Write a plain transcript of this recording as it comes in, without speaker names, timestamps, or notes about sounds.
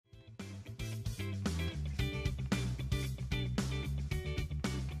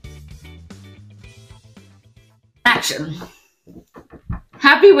Action.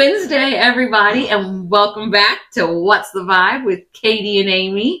 Happy Wednesday, everybody, and welcome back to What's the Vibe with Katie and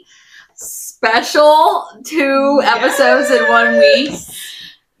Amy. Special 2 episodes in 1 week.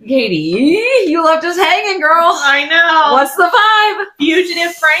 Katie, you left us hanging, girl. I know. What's the vibe?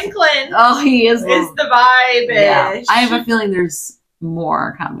 Fugitive Franklin. Oh, he is the vibe. Yeah. I have a feeling there's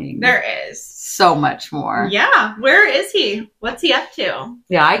more coming. There is. So much more. Yeah. Where is he? What's he up to?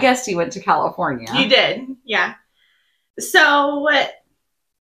 Yeah, I guessed he went to California. You did. Yeah. So,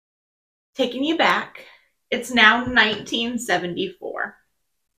 taking you back, it's now 1974.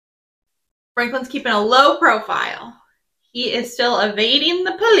 Franklin's keeping a low profile. He is still evading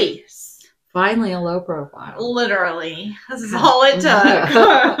the police. Finally, a low profile. Literally. This is all it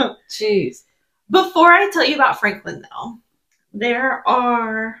took. Jeez. Before I tell you about Franklin, though, there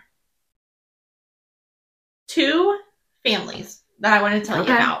are 2 families that I want to tell you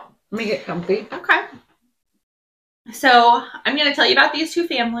about. Let me get comfy. Okay. So I'm going to tell you about these 2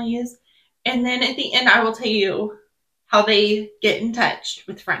 families, and then at the end I will tell you how they get in touch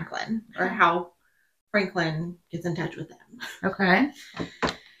with Franklin, or how Franklin gets in touch with them. Okay.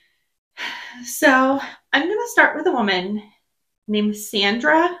 So I'm going to start with a woman named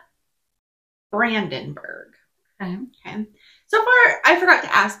Sandra Brandenburg. Okay. So far, I forgot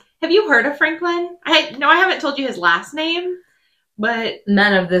to ask, have you heard of Franklin? I haven't told you his last name, but...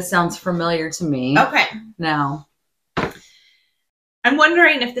 None of this sounds familiar to me. Okay. No. I'm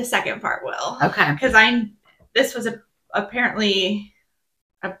wondering if the second part will. Okay. Because this was apparently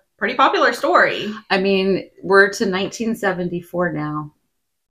a pretty popular story. I mean, we're to 1974 now,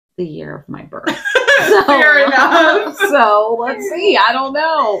 the year of my birth. So, fair enough. So let's see. I don't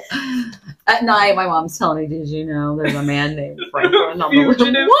know. At night, my mom's telling me, "Did you know there's a man named Franklin on the loose?"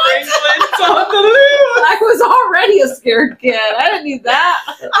 Fugitive What? Franklin's on the loose. I was already a scared kid. I didn't need that.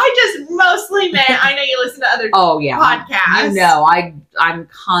 I just mostly meant, I know you listen to other podcasts. You know, I'm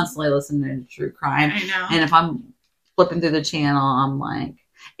constantly listening to true crime. I know. And if I'm flipping through the channel, I'm like,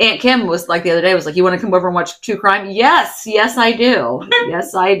 Aunt Kim was like the other day, was like, "You want to come over and watch true crime?" Yes, I do.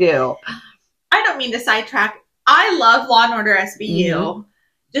 Yes, I do. I don't mean to sidetrack. I love Law and Order SVU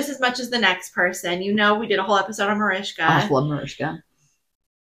just as much as the next person. You know, we did a whole episode on Mariska. I love Mariska.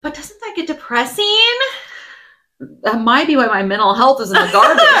 But doesn't that get depressing? That might be why my mental health is in the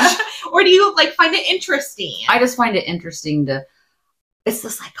garbage. Or do you find it interesting? I just find it interesting it's the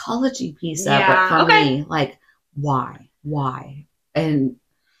psychology piece of it for me. Like, why? And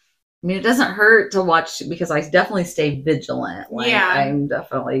I mean, it doesn't hurt to watch because I definitely stay vigilant. I'm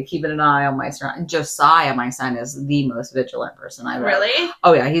definitely keeping an eye on my surroundings. Josiah, my son, is the most vigilant person I've ever. Really?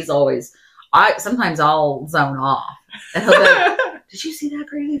 Oh yeah, he's always. Sometimes I'll zone off, and he'll be like, "Did you see that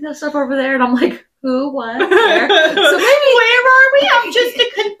crazy stuff over there?" And I'm like, "Who? What? Where?" So maybe where are we? I'm just a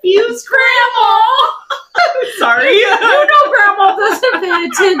confused grandma. Sorry. You know, Grandma doesn't pay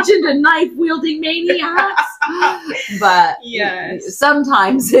attention to knife-wielding maniacs. But yes,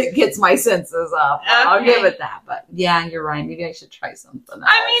 sometimes it gets my senses up. Okay. I'll give it that. But yeah, you're right. Maybe I should try something else.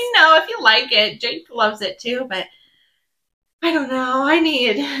 I mean, no, if you like it, Jake loves it too. But I don't know. I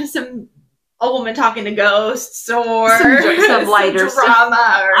need a woman talking to ghosts or some lighter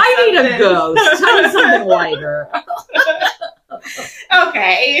drama. I need a ghost. Tell me something lighter.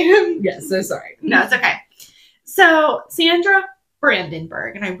 Okay. Yes, so sorry. No, it's okay. So, Sandra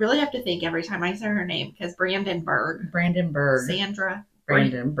Brandenburg, and I really have to think every time I say her name because Brandenburg. Sandra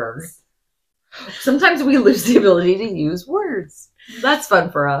Brandenburg. Sometimes we lose the ability to use words. That's fun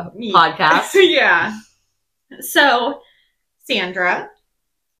for a podcast. Yeah. So, Sandra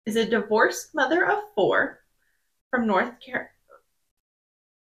is a divorced mother of 4 from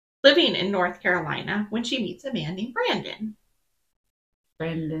living in North Carolina when she meets a man named Brandon.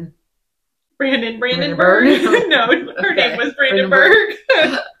 Brandenburg. No, her name was Brandenburg.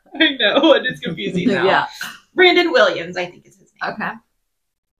 I know, it is confusing now. Yeah. Brandon Williams, I think is his name. Okay.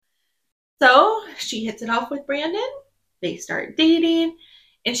 So she hits it off with Brandon. They start dating,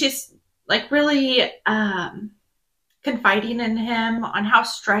 and she's really confiding in him on how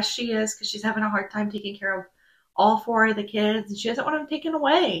stressed she is because she's having a hard time taking care of all 4 of the kids, and she doesn't want them taken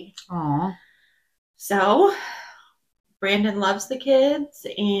away. Aww. So Brandon loves the kids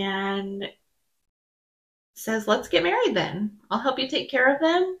and says, "Let's get married then. I'll help you take care of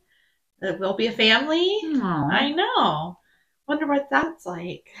them. We'll be a family." Aww. I know. Wonder what that's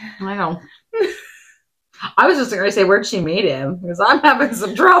like. I know. I was just going to say, where'd she meet him? Because I'm having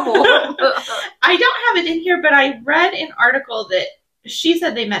some trouble. I don't have it in here, but I read an article that she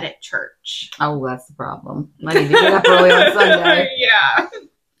said they met at church. Oh, that's the problem. I need to get up early on Sunday. Yeah.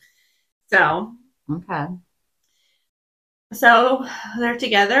 So. Okay. So they're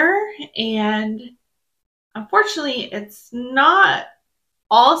together, and Unfortunately, it's not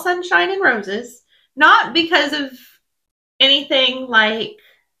all sunshine and roses. Not because of anything like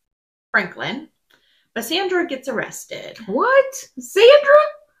Franklin, but Sandra gets arrested. What? Sandra?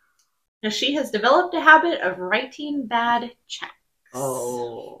 Now, she has developed a habit of writing bad checks.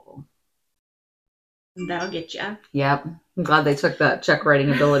 Oh. That'll get you. Yep. I'm glad they took that check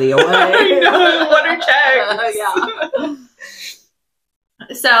writing ability away. I know, what are checks? Yeah.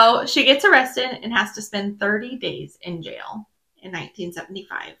 So she gets arrested and has to spend 30 days in jail in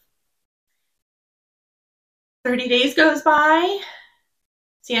 1975. 30 days goes by.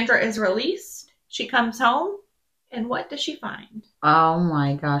 Sandra is released. She comes home. And what does she find? Oh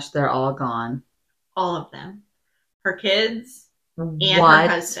my gosh, they're all gone. All of them. Her kids and what? her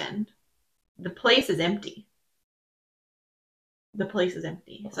husband. The place is empty. The place is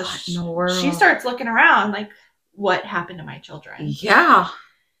empty. So she starts looking around like, what happened to my children? Yeah.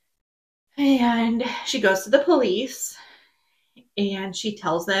 And she goes to the police and she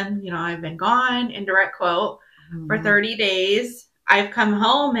tells them, I've been gone, indirect quote, for 30 days. I've come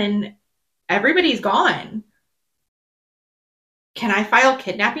home and everybody's gone. Can I file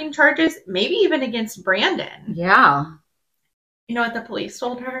kidnapping charges? Maybe even against Brandon. Yeah. You know what the police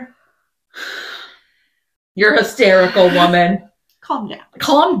told her? You're hysterical, woman. Calm down.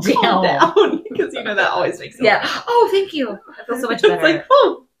 Calm down. Calm down. Because that always makes me laugh. Oh, thank you. I feel so much better. It's like,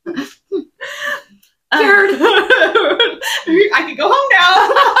 oh. Scared. I can go home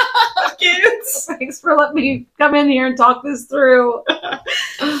now. Kids. Thanks for letting me come in here and talk this through.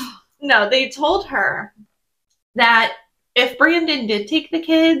 No, they told her that if Brandon did take the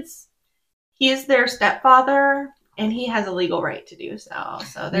kids, he is their stepfather and he has a legal right to do so.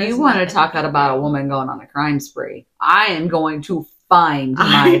 So you want to talk about a woman going on a crime spree? I am going to find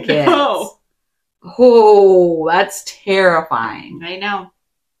my kids. Oh, that's terrifying. I know.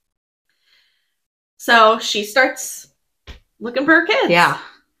 So she starts looking for her kids. Yeah.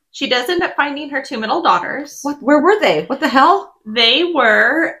 She does end up finding her two middle daughters. What? Where were they? What the hell? They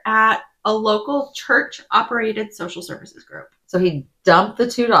were at a local church-operated social services group. So he dumped the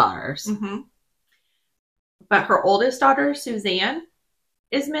two daughters. Mm-hmm. But her oldest daughter, Suzanne,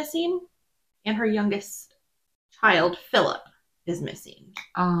 is missing. And her youngest child, Philip, is missing.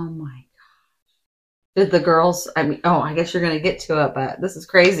 Oh, my gosh. Did the girls... I guess you're going to get to it, but this is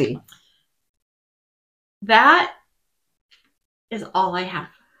crazy. That is all I have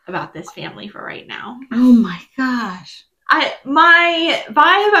about this family for right now. Oh, my gosh. My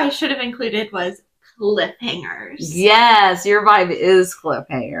vibe I should have included was cliffhangers. Yes, your vibe is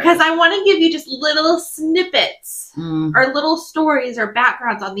cliffhanger. Because I want to give you just little snippets or little stories or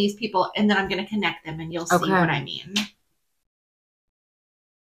backgrounds on these people, and then I'm going to connect them and you'll see what I mean.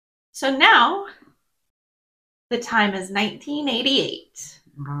 So now, the time is 1988.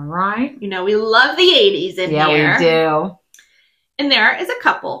 All right. We love the 80s in here. Yeah, we do. And there is a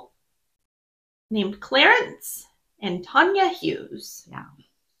couple named Clarence and Tanya Hughes. Yeah.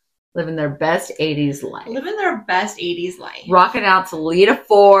 Living their best 80s life. Living their best 80s life. Rocking out to Lita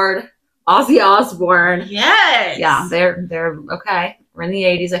Ford, Ozzy Osbourne. Yes. Yeah, they're okay. We're in the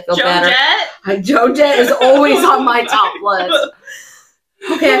 80s. I feel Joan better. Jett. Joan Jett is always on my top list.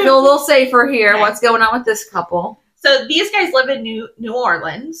 Okay, I feel a little safer here. Okay. What's going on with this couple? So these guys live in New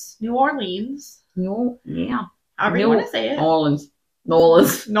Orleans. Yeah. However you want to say it. Nolans.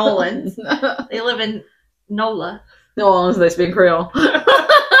 They live in NOLA. New Orleans, they speak Creole.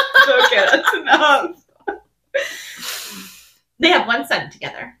 Okay, that's enough. They have one son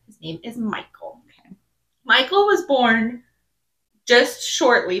together. His name is Michael. Okay. Michael was born just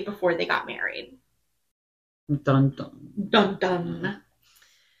shortly before they got married. Dun, dun. Dun, dun.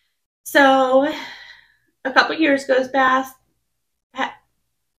 So, a couple years goes past.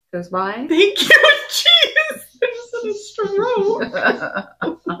 Goes by? Thank you. Jeez. I just had a stroke.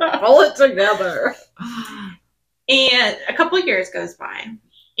 Pull it together. And a couple years goes by.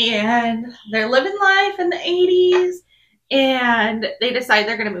 And they're living life in the 80s. And they decide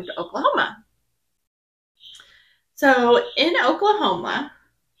they're going to move to Oklahoma. So, in Oklahoma,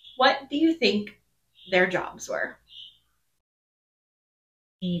 what do you think their jobs were?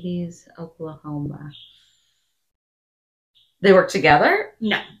 80s, Oklahoma. They work together?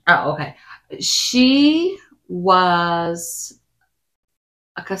 No. Oh, okay. She was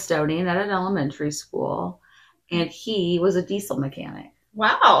a custodian at an elementary school, and he was a diesel mechanic.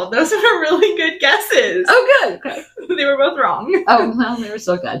 Wow, those are really good guesses. Oh, good. Okay. They were both wrong. Oh, well, they were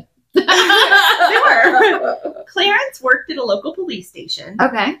so good. They were. Clarence worked at a local police station.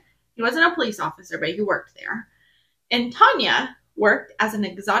 Okay. He wasn't a police officer, but he worked there. And Tanya worked as an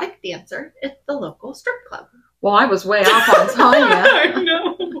exotic dancer at the local strip club. Well, I was way off on Tanya. I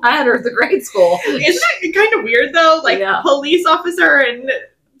know. I had her at the grade school. Isn't that kind of weird though? Like police officer and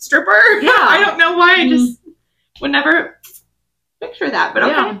stripper? Yeah. I don't know why. I just would never picture that. But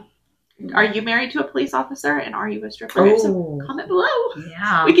okay. Yeah. Are you married to a police officer and are you a stripper? So comment below.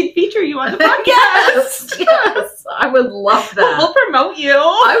 Yeah. We can feature you on the podcast. Yes. I would love that. We'll promote you.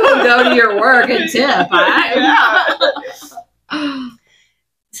 I will go to your work and tip. Yeah.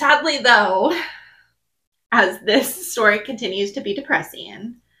 Sadly, though, as this story continues to be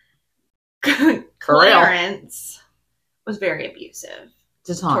depressing, Clarence was very abusive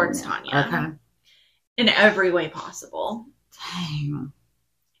towards Tanya. Okay. In every way possible. Dang.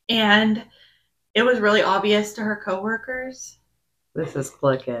 And it was really obvious to her coworkers. This is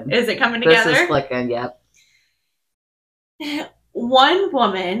clicking. Is it coming together? This is clicking, yep. One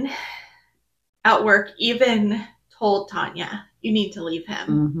woman at work even told Tanya, you need to leave him.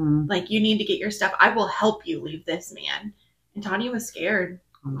 Mm-hmm. Like, you need to get your stuff. I will help you leave this man. And Tanya was scared.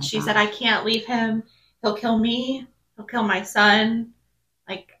 She said, I can't leave him. He'll kill me. He'll kill my son.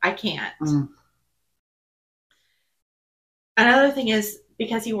 Like, I can't. Another thing is,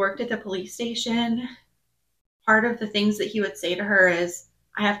 because he worked at the police station, part of the things that he would say to her is,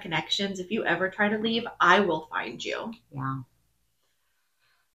 I have connections. If you ever try to leave, I will find you. Yeah.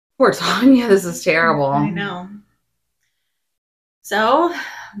 Poor Tanya. This is terrible. I know. So,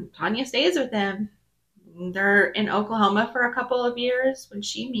 Tanya stays with him. They're in Oklahoma for a couple of years when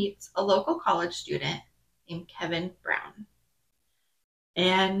she meets a local college student named Kevin Brown.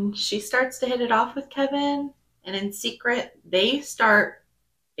 And she starts to hit it off with Kevin. And in secret, they start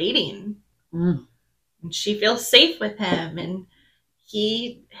dating. And she feels safe with him. And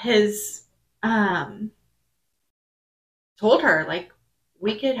he has told her, like,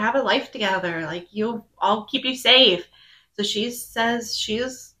 we could have a life together. Like, I'll keep you safe. So she says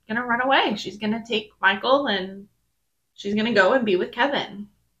she's going to run away. She's going to take Michael and she's going to go and be with Kevin.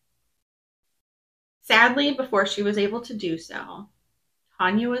 Sadly, before she was able to do so,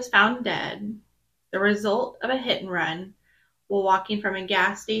 Tanya was found dead, the result of a hit and run, while walking from a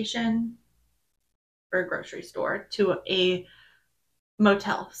gas station or a grocery store to a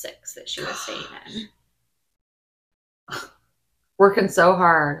Motel 6 that she was staying in. Working so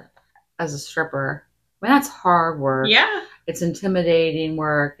hard as a stripper. I mean, that's hard work. Yeah. It's intimidating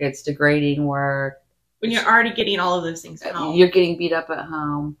work. It's degrading work. When you're already getting all of those things at home. You're getting beat up at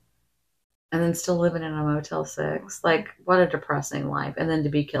home. And then still living in a Motel 6. Like, what a depressing life. And then to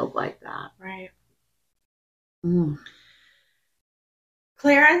be killed like that. Right.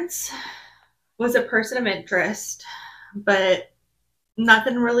 Clarence was a person of interest, but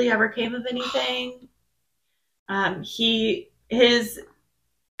nothing really ever came of anything. His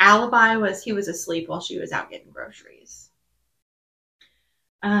alibi was he was asleep while she was out getting groceries.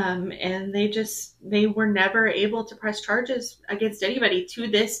 And they were never able to press charges against anybody to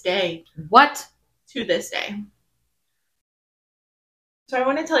this day. What? To this day. So I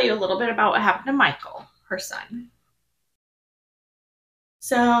want to tell you a little bit about what happened to Michael, her son.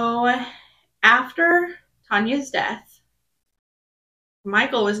 So after Tanya's death,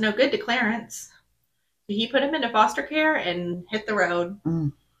 Michael was no good to Clarence. He put him into foster care and hit the road.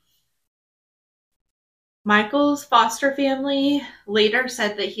 Michael's foster family later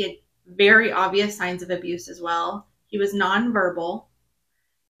said that he had very obvious signs of abuse as well. He was nonverbal.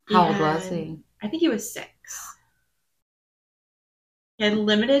 How old was he? I think he was 6. He had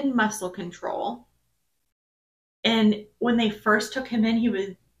limited muscle control. And when they first took him in, he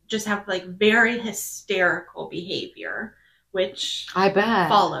would just have like very hysterical behavior, which I bet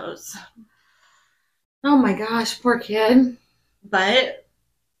follows. Oh my gosh, poor kid. But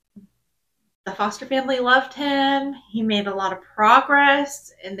the foster family loved him. He made a lot of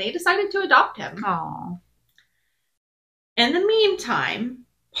progress, and they decided to adopt him. Aww. In the meantime,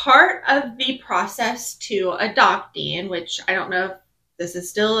 part of the process to adopting, which I don't know if this is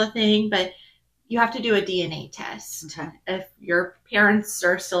still a thing, but you have to do a DNA test. Okay. If your parents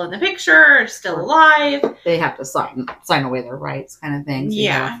are still in the picture, or still alive. They have to sign away their rights kind of thing. So you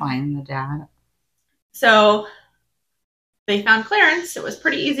gotta find the dad. So they found Clarence. It was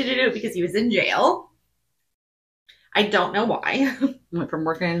pretty easy to do because he was in jail. I don't know why. Went from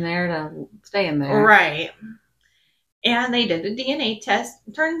working in there to staying there. Right. And they did a DNA test.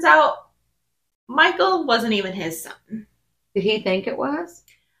 It turns out Michael wasn't even his son. Did he think it was?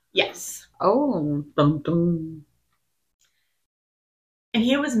 Yes. Oh. Dum, dum. And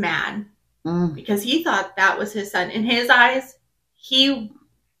he was mad because he thought that was his son. In his eyes, he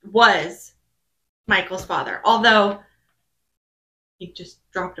was Michael's father. Although he just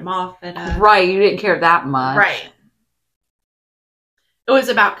dropped him off at a... Right, you didn't care that much. Right. It was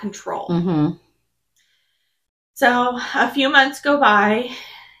about control. Mm-hmm. So a few months go by,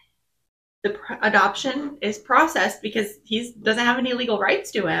 The adoption is processed because he doesn't have any legal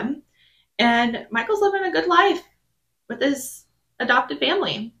rights to him. And Michael's living a good life with his adopted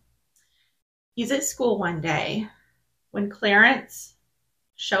family. He's at school one day when Clarence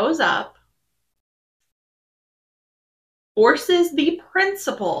shows up, forces the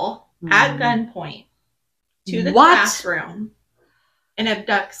principal at gunpoint to the classroom, and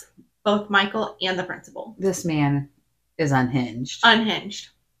abducts both Michael and the principal. This man is unhinged. Unhinged.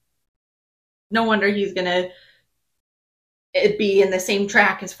 No wonder he's going to be in the same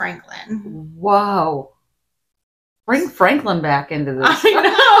track as Franklin. Whoa. Bring Franklin back into this. I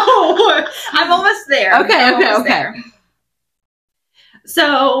know. I'm almost there. Okay.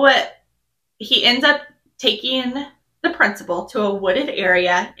 So he ends up taking the principal to a wooded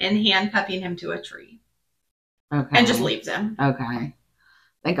area and handcuffing him to a tree. Okay. And just leaves him. Okay.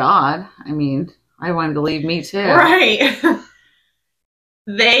 Thank God. I mean, I wanted to leave me too. Right.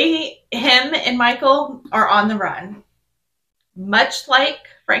 Him and Michael are on the run. Much like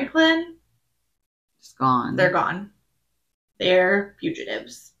Franklin. It's gone. They're gone. They're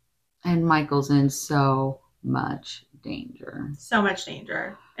fugitives. And Michael's in so much danger. So much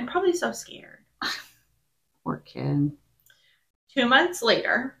danger. And probably so scared. Poor kid. 2 months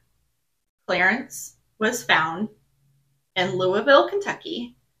later, Clarence was found in Louisville,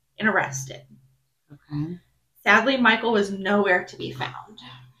 Kentucky, and arrested. Okay. Sadly, Michael was nowhere to be found.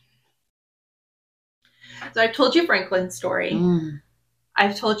 So I've told you Franklin's story.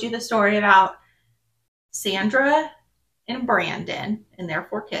 I've told you the story about Sandra and Brandon and their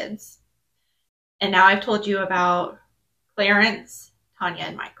 4 kids. And now I've told you about Clarence, Tanya,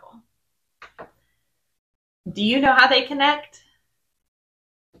 and Michael. Do you know how they connect?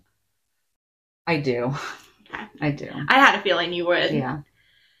 I do. Okay. I do. I had a feeling you would. Yeah.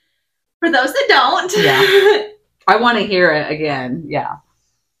 For those that don't. Yeah. I want to hear it again. Yeah.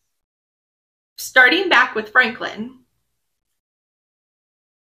 Starting back with Franklin,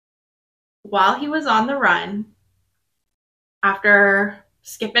 while he was on the run, after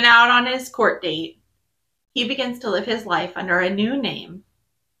skipping out on his court date, he begins to live his life under a new name,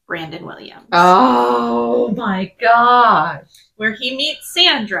 Brandon Williams. Oh my gosh. Where he meets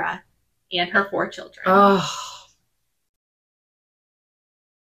Sandra and her 4 children. Oh.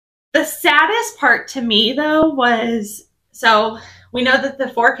 The saddest part to me, though, was, so we know that the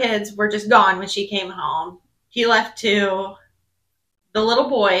 4 kids were just gone when she came home. He left 2. The little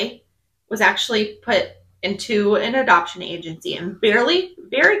boy was actually put into an adoption agency and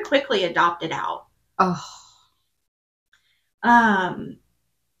very quickly adopted out. Oh.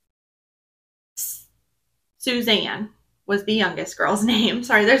 Suzanne was the youngest girl's name.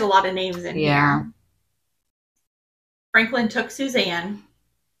 Sorry, there's a lot of names in here. Franklin took Suzanne,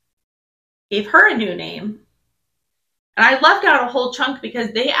 gave her a new name. And I left out a whole chunk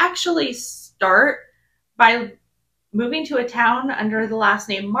because they actually start by moving to a town under the last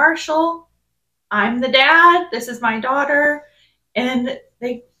name Marshall. I'm the dad. This is my daughter. And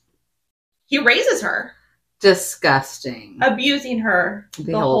he raises her. Disgusting. Abusing her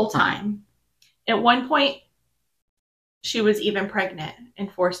the whole time. At one point, she was even pregnant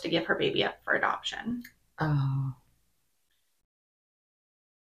and forced to give her baby up for adoption. Oh.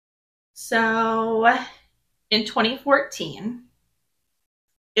 So, in 2014,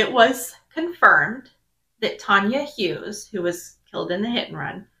 it was confirmed that Tanya Hughes, who was killed in the hit and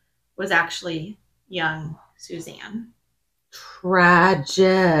run, was actually young Suzanne.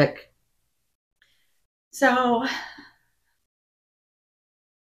 Tragic. So,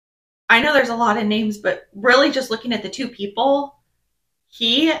 I know there's a lot of names, but really just looking at the 2 people,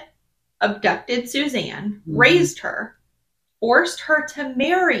 he abducted Suzanne, raised her, forced her to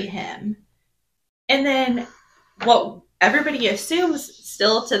marry him, and then what everybody assumes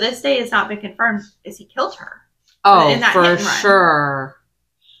still to this day has not been confirmed is he killed her. Oh, for sure.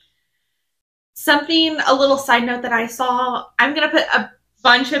 Something, a little side note that I saw, I'm going to put a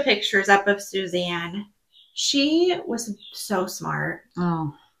bunch of pictures up of Suzanne. She was so smart.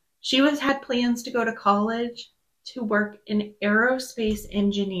 Oh. She had plans to go to college to work in aerospace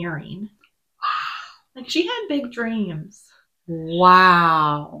engineering. Wow. Like, she had big dreams.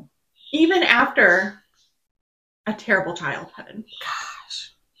 Wow. Even after a terrible childhood.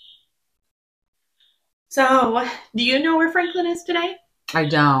 Gosh. So, do you know where Franklin is today? I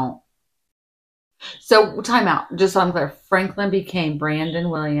don't. So, time out. Just so I'm clear. Franklin became Brandon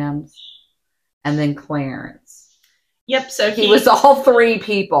Williams and then Clarence. Yep. So he was all 3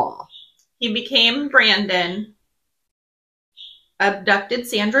 people. He became Brandon, abducted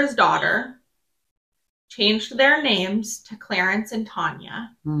Sandra's daughter, changed their names to Clarence and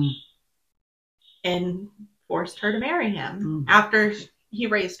Tanya, and forced her to marry him after he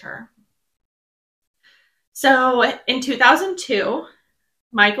raised her. So in 2002,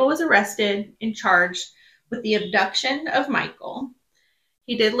 Michael was arrested and charged with the abduction of Michael.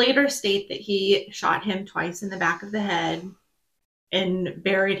 He did later state that he shot him twice in the back of the head and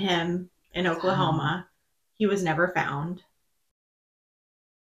buried him in Oklahoma. He was never found.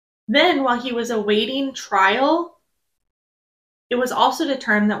 Then, while he was awaiting trial, it was also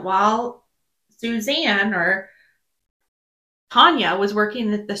determined that while Suzanne or Tanya was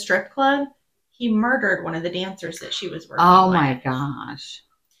working at the strip club, he murdered one of the dancers that she was working with. Oh my gosh.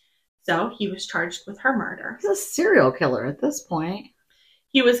 So he was charged with her murder. He's a serial killer at this point.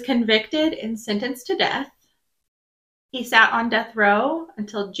 He was convicted and sentenced to death. He sat on death row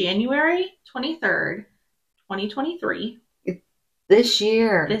until January 23rd, 2023. This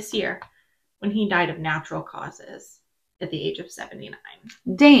year, when he died of natural causes at the age of 79.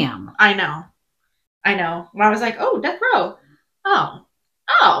 Damn. I know. When I was like, oh, death row. Oh.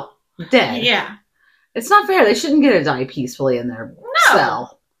 Dead. Yeah. It's not fair. They shouldn't get to die peacefully in their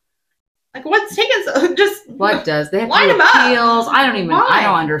cell. Like, what's taking so? Just what does they have line to do them appeals? up? I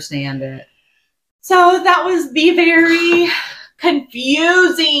don't understand it. So that was the very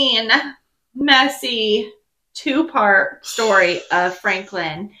confusing, messy 2-part story of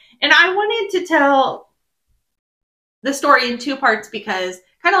Franklin. And I wanted to tell the story in 2 parts because,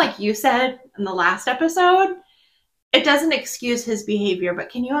 kind of like you said in the last episode, it doesn't excuse his behavior, but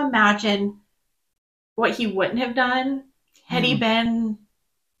can you imagine what he wouldn't have done had he been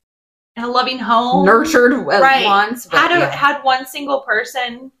in a loving home? Nurtured once. Had one single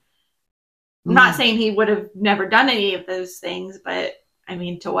person. I'm not saying he would have never done any of those things, but I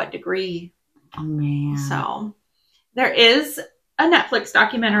mean, to what degree? Oh, man. So there is a Netflix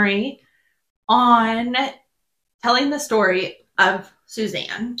documentary on telling the story of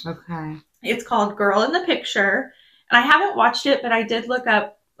Suzanne. Okay. It's called Girl in the Picture. And I haven't watched it, but I did look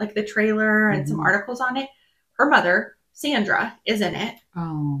up like the trailer and some articles on it. Her mother, Sandra, is in it.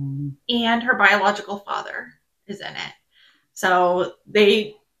 Oh. And her biological father is in it. So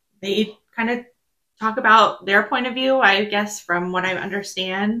they kind of talk about their point of view, I guess, from what I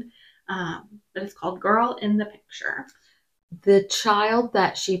understand. But it's called Girl in the Picture. The child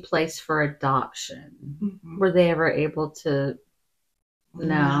that she placed for adoption, were they ever able to?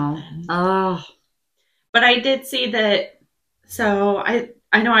 No. Nothing. Oh. But I did see that, so I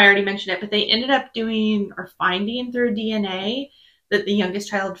know I already mentioned it, but they ended up doing or finding through DNA that the youngest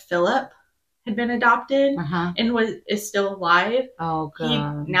child, Philip, had been adopted and is still alive. Oh,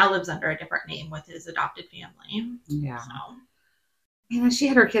 God. He now lives under a different name with his adopted family. Yeah. So. Man, she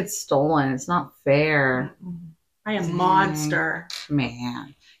had her kids stolen. It's not fair. By a monster.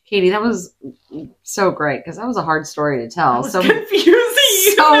 Man. Katie, that was so great because that was a hard story to tell. So confusing.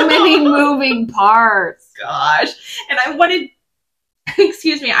 So many moving parts. Gosh. And I wanted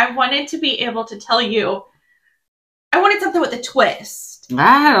to be able to tell you, I wanted something with a twist.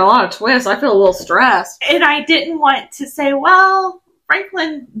 I had a lot of twists. I feel a little stressed. And I didn't want to say, well,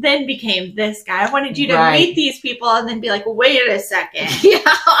 Franklin then became this guy. I wanted you to meet these people and then be like, wait a second. Yeah.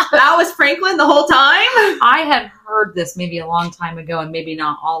 That was Franklin the whole time? I had heard this maybe a long time ago and maybe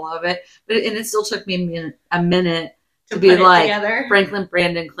not all of it. And it still took me a minute to be like, together. Franklin,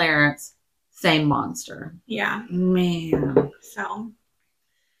 Brandon, Clarence, same monster. Yeah. Man. So.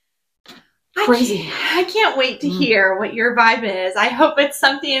 Crazy. I can't wait to hear what your vibe is. I hope it's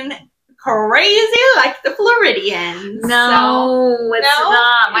something crazy like the Floridians. No, it's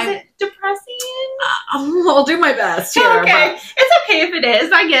not. Is it depressing? I'll do my best here. Okay. It's okay if it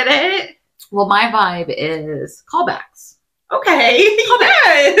is. I get it. Well, my vibe is callbacks. Okay.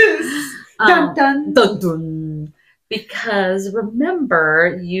 Yes. Dun, dun, dun, dun. Because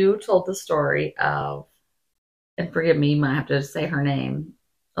remember, you told the story of, and forgive me, you might have to say her name,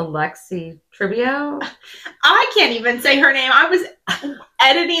 Alexi Trivio. I can't even say her name. I was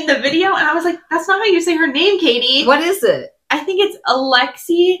editing the video and I was like, that's not how you say her name, Katie. What is it? I think it's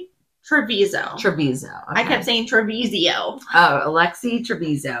Alexi Treviso. Treviso. Okay. I kept saying Trevisio. Oh, Alexi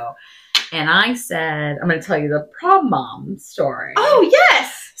Treviso. And I said, I'm going to tell you the prom mom story. Oh,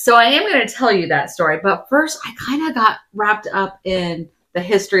 yes. So I am going to tell you that story. But first, I kind of got wrapped up in the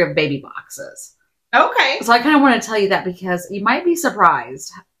history of baby boxes. Okay. So I kind of want to tell you that because you might be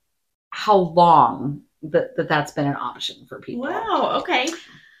surprised how long that's been an option for people. Wow. Okay.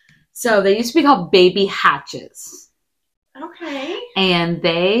 So they used to be called baby hatches. Okay. And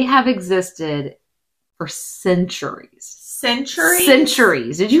they have existed for centuries. Centuries?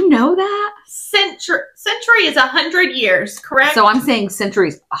 Centuries. Did you know that? Century is 100 years, correct? So I'm saying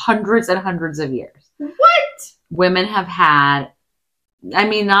centuries, hundreds and hundreds of years. What? Women have had, I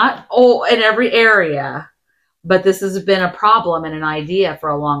mean, not in every area, but this has been a problem and an idea for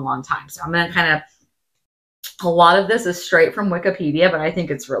a long, long time. So I'm going to kind of A lot of this is straight from Wikipedia, but I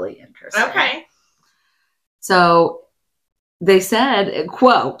think it's really interesting. Okay. So they said,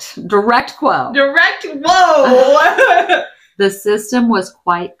 quote, direct quote. Whoa. The system was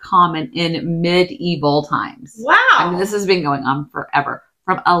quite common in medieval times. Wow. I mean, this has been going on forever.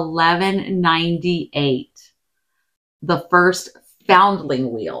 From 1198, the first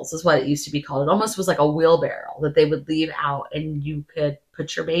foundling wheels is what it used to be called. It almost was like a wheelbarrow that they would leave out, and you could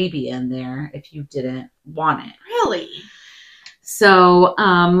put your baby in there if you didn't want it. Really? So,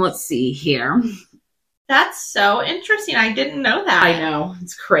 let's see here. That's so interesting. I didn't know that. I know.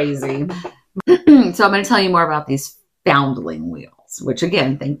 It's crazy. So I'm going to tell you more about these foundling wheels, which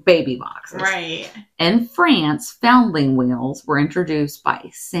again, think baby boxes. Right. In France, foundling wheels were introduced by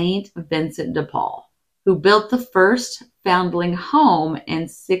Saint Vincent de Paul, who built the first foundling home in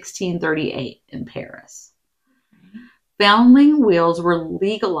 1638 in Paris. Foundling wheels were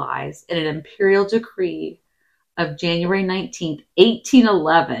legalized in an imperial decree of January 19th,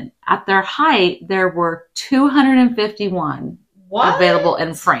 1811. At their height, there were 251 available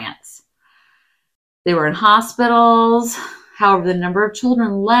in France. They were in hospitals. However, the number of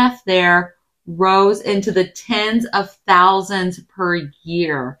children left there rose into the tens of thousands per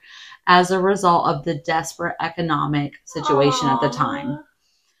year as a result of the desperate economic situation at the time.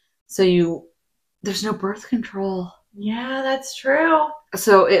 So there's no birth control. Yeah, that's true.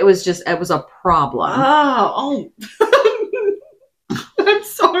 So it was a problem. Oh. I'm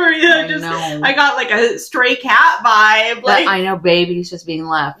sorry. I got like a stray cat vibe. Like, I know, babies just being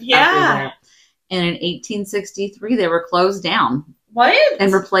left. Yeah. Everywhere. And in 1863, they were closed down. What?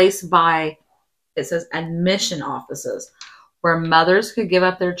 And replaced by, it says, admission offices, where mothers could give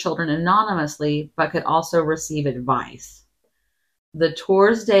up their children anonymously, but could also receive advice. The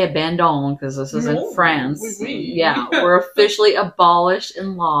tours d'abandon, because this is in France, were officially abolished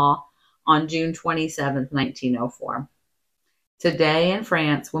in law on June 27th, 1904. Today in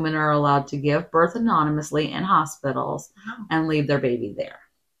France, women are allowed to give birth anonymously in hospitals and leave their baby there.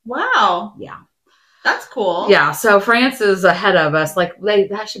 Wow. Yeah. That's cool. Yeah, so France is ahead of us. Like,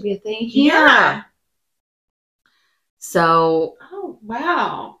 that should be a thing here. Yeah. So. Oh,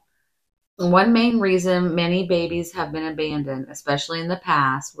 wow. One main reason many babies have been abandoned, especially in the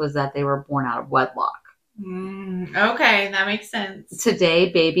past, was that they were born out of wedlock. Okay, that makes sense. Today,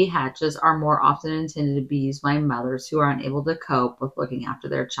 baby hatches are more often intended to be used by mothers who are unable to cope with looking after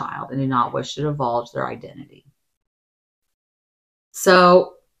their child and do not wish to divulge their identity.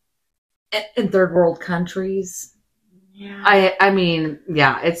 So, in third world countries, I mean,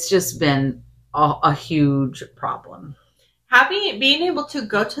 it's just been a huge problem. Being able to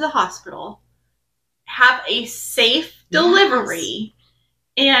go to the hospital, have a safe delivery,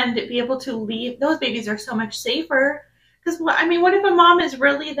 and be able to leave, those babies are so much safer. Because, I mean, what if a mom is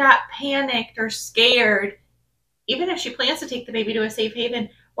really that panicked or scared? Even if she plans to take the baby to a safe haven,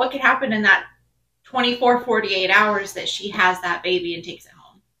 what could happen in that 24, 48 hours that she has that baby and takes it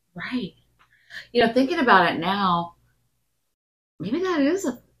home? Right. You know, thinking about it now, maybe that is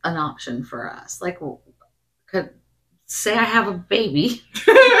an option for us. Like, say I have a baby.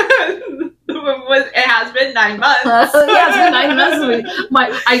 It has been 9 months. It's been 9 months.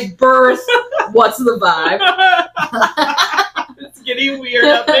 I birthed. What's the vibe? It's getting weird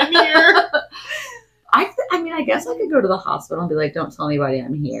up in here. I mean, I guess I could go to the hospital and be like, don't tell anybody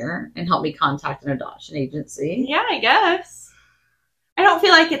I'm here, and help me contact an adoption agency. Yeah, I guess. I don't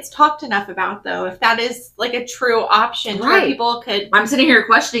feel like it's talked enough about, though, if that is like a true option where people could. I'm sitting here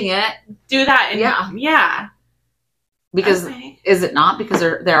questioning it. Do that. And, yeah. Because is it not? Because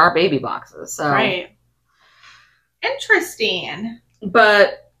there are baby boxes. So. Right. Interesting.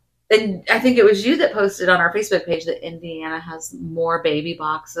 But I think it was you that posted on our Facebook page that Indiana has more baby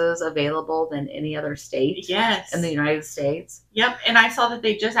boxes available than any other state. Yes. In the United States. Yep. And I saw that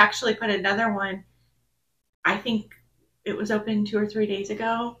they just actually put another one. I think it was open 2 or 3 days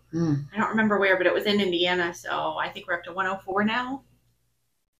ago. I don't remember where, but it was in Indiana. So I think we're up to 104 now.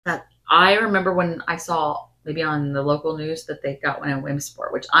 I remember when I saw maybe on the local news that they got one in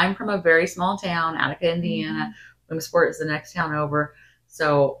Williamsport, which I'm from a very small town, Attica, Indiana. Williamsport is the next town over.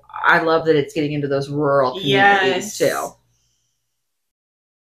 So I love that it's getting into those rural communities too.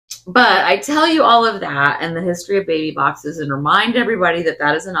 But I tell you all of that and the history of baby boxes and remind everybody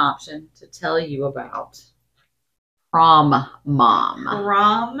that is an option to tell you about Prom Mom.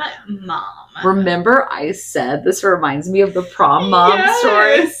 Prom Mom. Remember I said this reminds me of the Prom Mom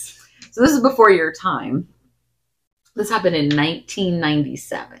story? So this is before your time. This happened in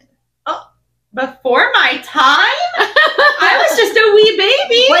 1997. Oh, before my time? I was just a wee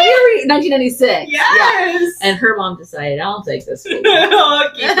baby. What year were you? 1996. Yes. Yeah. And her mom decided, I'll take this baby. I'll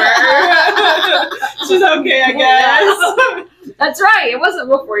keep her. She's okay, I guess. Yeah. That's right. It wasn't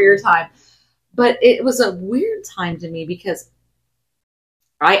before your time. But it was a weird time to me because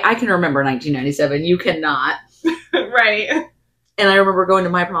I can remember 1997. You cannot. Right. And I remember going to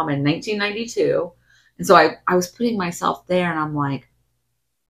my prom in 1992. And so I was putting myself there and I'm like,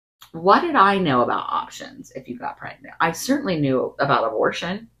 what did I know about options if you got pregnant? I certainly knew about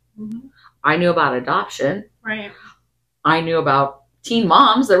abortion. Mm-hmm. I knew about adoption. Right. I knew about teen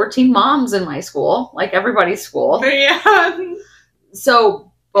moms. There were teen moms in my school, like everybody's school. Yeah.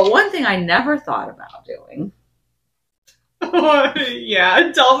 So, but one thing I never thought about doing.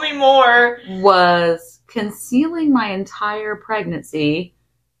 Yeah, tell me more. Was concealing my entire pregnancy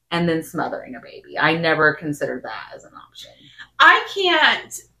and then smothering a baby. I never considered that as an option. I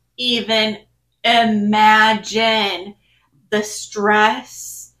can't even imagine the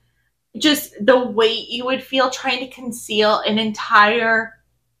stress, just the weight you would feel trying to conceal an entire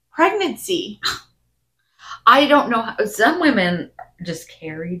pregnancy. I don't know how some women just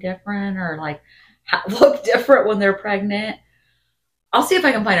carry different or like look different when they're pregnant. I'll see if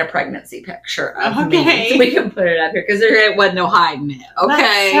I can find a pregnancy picture of me so we can put it up here because there wasn't no hiding it.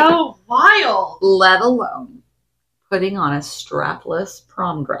 Okay. That's so wild. Let alone putting on a strapless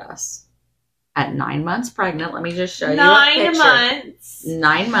prom dress at 9 months pregnant. Let me just show you a picture. 9 months.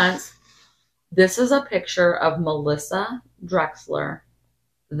 9 months. This is a picture of Melissa Drexler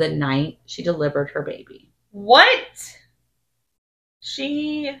the night she delivered her baby. What?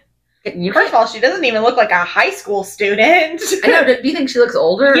 First of all, she doesn't even look like a high school student. I know. Do you think she looks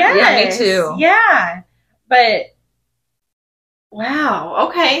older? Yes. Yeah, me too. Yeah. But, wow.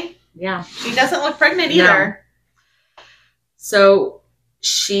 Okay. Yeah. She doesn't look pregnant either. No. So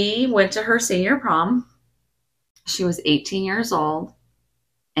she went to her senior prom. She was 18 years old.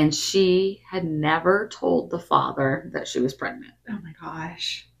 And she had never told the father that she was pregnant. Oh my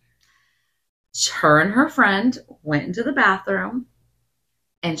gosh. Her and her friend went into the bathroom.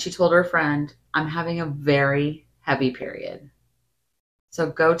 And she told her friend, I'm having a very heavy period. So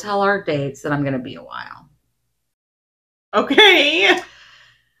go tell our dates that I'm going to be a while. Okay.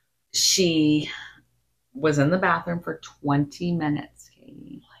 She was in the bathroom for 20 minutes,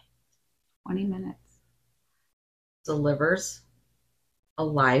 Katie. 20 minutes. Delivers a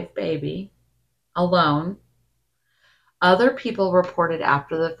live baby alone. Other people reported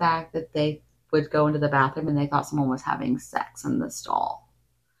after the fact that they would go into the bathroom and they thought someone was having sex in the stall.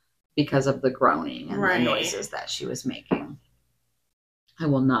 Because of the groaning and the noises that she was making. I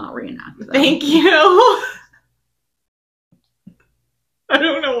will not reenact them. Thank you. I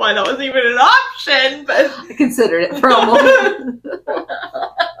don't know why that was even an option, but I considered it for a moment.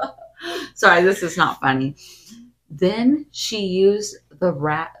 Sorry, this is not funny. Then she used the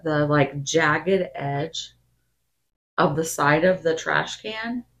like jagged edge of the side of the trash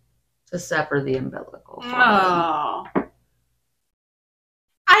can to sever the umbilical cord. Oh.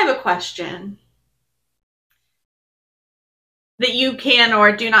 I have a question that you can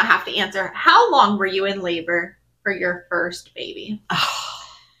or do not have to answer. How long were you in labor for your first baby?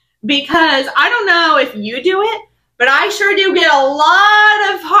 Because I don't know if you do it, but I sure do get a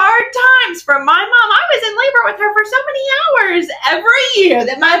lot of hard times from my mom. I was in labor with her for so many hours every year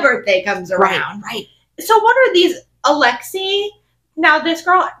that my birthday comes around. Right. So what are these, Alexi? Now this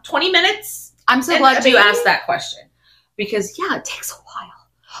girl, 20 minutes? I'm so glad you asked that question. Because, yeah, it takes a while.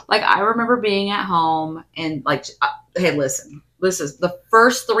 Like, I remember being at home and, like, hey, listen, the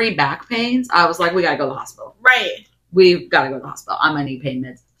first 3 back pains, I was like, we got to go to the hospital. Right. We've got to go to the hospital. I'm going to need pain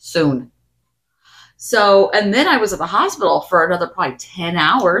meds soon. So, and then I was at the hospital for another probably 10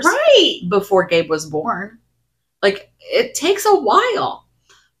 hours. Right. Before Gabe was born. Like, it takes a while.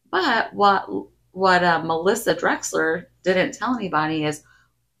 But what Melissa Drexler didn't tell anybody is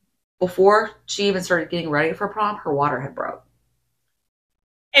before she even started getting ready for prom, her water had broke.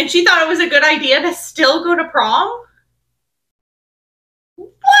 And she thought it was a good idea to still go to prom?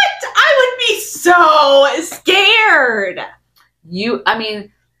 What? I would be so scared.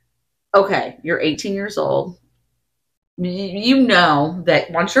 Okay, you're 18 years old. You know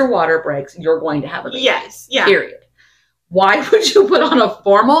that once your water breaks, you're going to have a baby. Yes, yeah. Period. Why would you put on a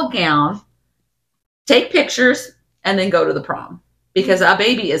formal gown, take pictures, and then go to the prom? Because a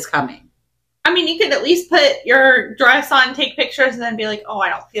baby is coming. I mean, you could at least put your dress on, take pictures, and then be like, oh, I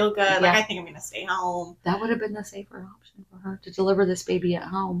don't feel good. Yeah. Like, I think I'm going to stay home. That would have been the safer option for her, to deliver this baby at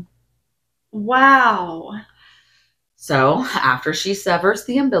home. Wow. So, after she severs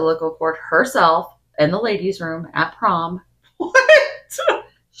the umbilical cord herself in the ladies' room at prom. What? This is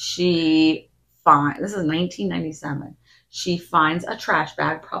 1997. She finds a trash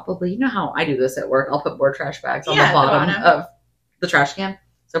bag, probably. You know how I do this at work. I'll put more trash bags on the bottom of the trash can.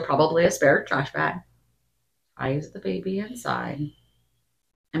 So probably a spare trash bag. Ties the baby inside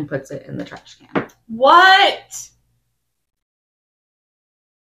and puts it in the trash can. What?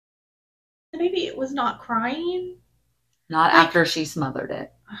 The baby was not crying? Not after she smothered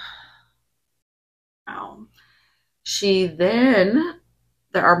it. Wow. She then,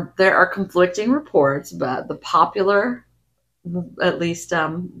 there are conflicting reports, but the popular, at least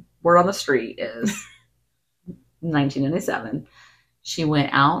word on the street is 1997. She went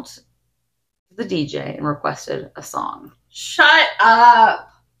out to the DJ and requested a song. Shut up.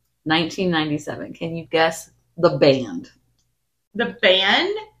 1997. Can you guess the band? The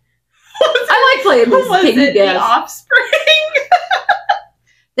band? I like playing this. Was it The Offspring?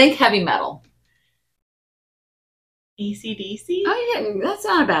 Think heavy metal. AC/DC? Oh, yeah, that's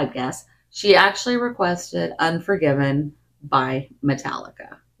not a bad guess. She actually requested Unforgiven by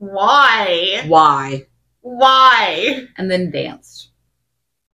Metallica. Why? Why? And then danced.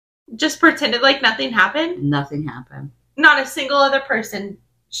 Just pretended like nothing happened? Nothing happened. Not a single other person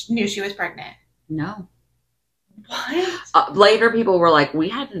knew she was pregnant? No. What? Later, people were like, we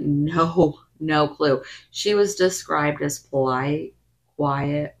had no clue. She was described as polite,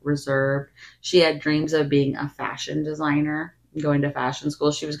 quiet, reserved. She had dreams of being a fashion designer, going to fashion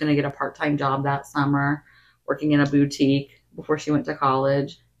school. She was going to get a part-time job that summer, working in a boutique before she went to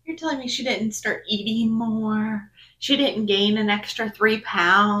college. You're telling me she didn't start eating more? She didn't gain an extra 3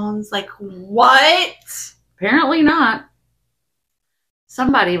 pounds? Like, what? Apparently not.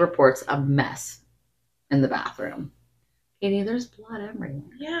 Somebody reports a mess in the bathroom. Katie, there's blood everywhere.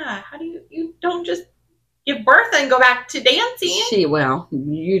 Yeah, how do you don't just give birth and go back to dancing? Well,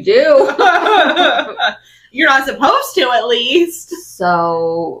 you do. You're not supposed to, at least.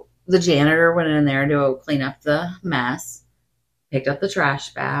 So the janitor went in there to clean up the mess, picked up the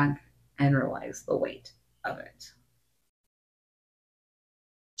trash bag, and realized the weight of it.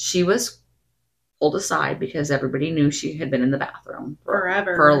 She was pulled aside because everybody knew she had been in the bathroom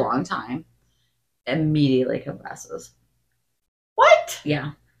for a long time. Immediately confesses. What?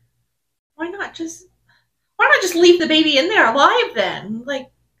 Yeah. Why not just leave the baby in there alive then?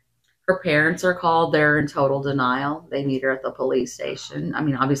 Like, her parents are called. They're in total denial. They meet her at the police station. I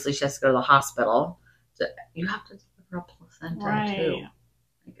mean, obviously she has to go to the hospital. So you have to deliver a placenta too.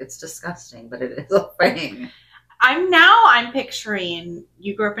 Like, it's disgusting, but it is a thing. I'm picturing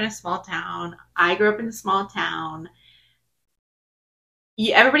you grew up in a small town. I grew up in a small town.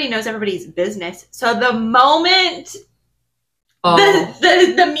 Everybody knows everybody's business. So the moment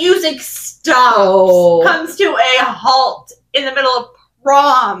the music stops, comes to a halt in the middle of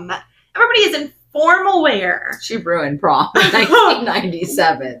prom, everybody is in formal wear. She ruined prom in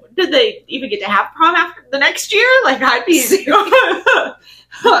 1997. Did they even get to have prom after the next year? Like, I'd be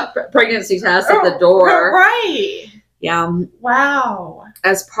pregnancy test at the door. Right. Yeah. Wow.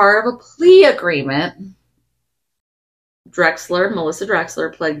 As part of a plea agreement, Melissa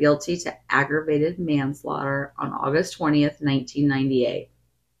Drexler pled guilty to aggravated manslaughter on August 20th, 1998.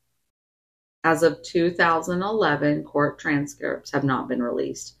 As of 2011, court transcripts have not been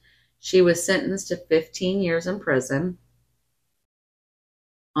released. She was sentenced to 15 years in prison.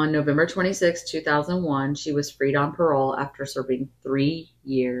 On November 26, 2001, she was freed on parole after serving 3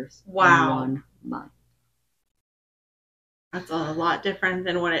 years and 1 month. That's a lot different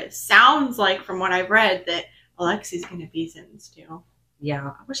than what it sounds like from what I've read that Alexi's going to be sentenced to. Yeah,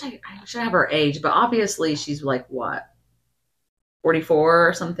 I wish I should have her age, but obviously she's like, what, 44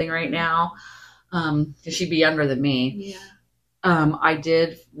 or something right now? Because she'd be younger than me. Yeah. I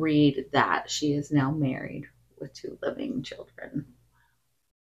did read that she is now married with 2 living children.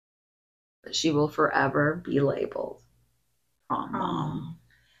 But she will forever be labeled prom mom.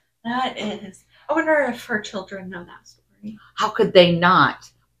 That is. I wonder if her children know that story. How could they not?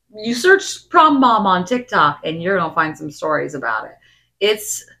 You search prom mom on TikTok and you're going to find some stories about it.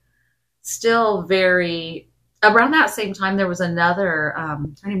 It's still very... Around that same time, there was another...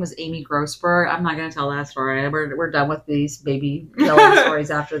 her name was Amy Grossberg. I'm not going to tell that story. We're done with these baby killing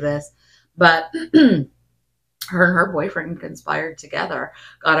stories after this. But her and her boyfriend conspired together.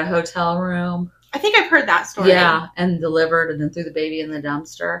 Got a hotel room. I think I've heard that story. Yeah, and delivered and then threw the baby in the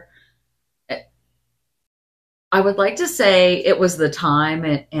dumpster. I would like to say it was the time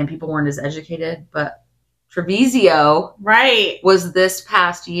and people weren't as educated, but Treviso was this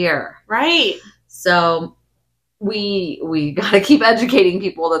past year. Right. So we got to keep educating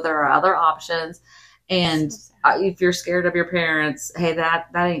people that there are other options. And if you're scared of your parents, hey, that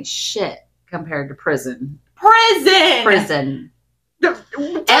ain't shit compared to prison. Prison. Tell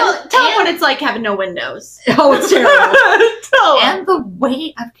them what it's like having no windows. Oh, it's terrible. And the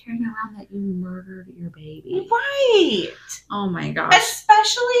weight of carrying around that you murdered your baby. Right. Oh my gosh.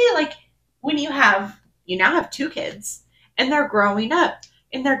 Especially like when you now have 2 kids and they're growing up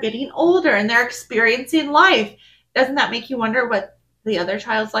and they're getting older and they're experiencing life. Doesn't that make you wonder what the other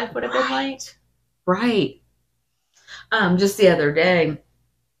child's life would have been like? Right. Just the other day,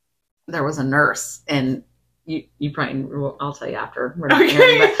 there was a nurse, and you probably, I'll tell you after.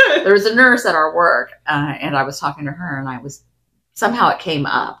 Okay. But there was a nurse at our work, and I was talking to her, and somehow it came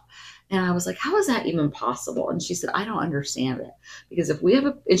up. And I was like, how is that even possible? And she said, I don't understand it. Because if we have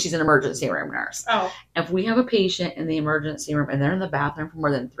and she's an emergency room nurse. Oh. If we have a patient in the emergency room and they're in the bathroom for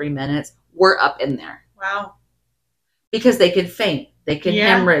more than 3 minutes, we're up in there. Wow. Because they could faint. They could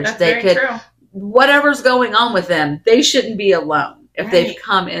hemorrhage. They could, true. Whatever's going on with them, they shouldn't be alone if they've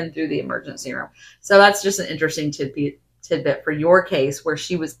come in through the emergency room. So that's just an interesting tidbit for your case, where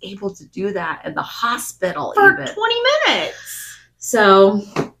she was able to do that in the hospital for 20 minutes. So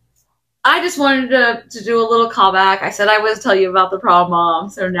I just wanted to do a little callback. I said I would tell you about the Prom Mom,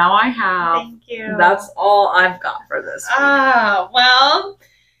 so now I have. Thank you. That's all I've got for this week. Well,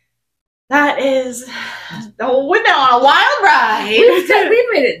 that is. Oh, we've been on a wild ride. We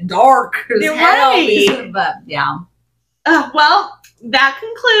made it dark as hell, but yeah. Well, that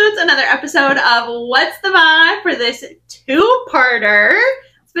concludes another episode of What's the Vibe for this 2-parter.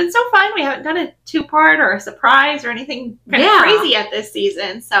 It's been so fun. We haven't done a 2-part or a surprise or anything kind of crazy yet this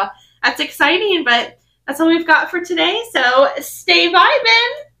season. So that's exciting, but that's all we've got for today. So stay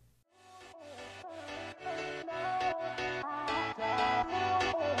vibing.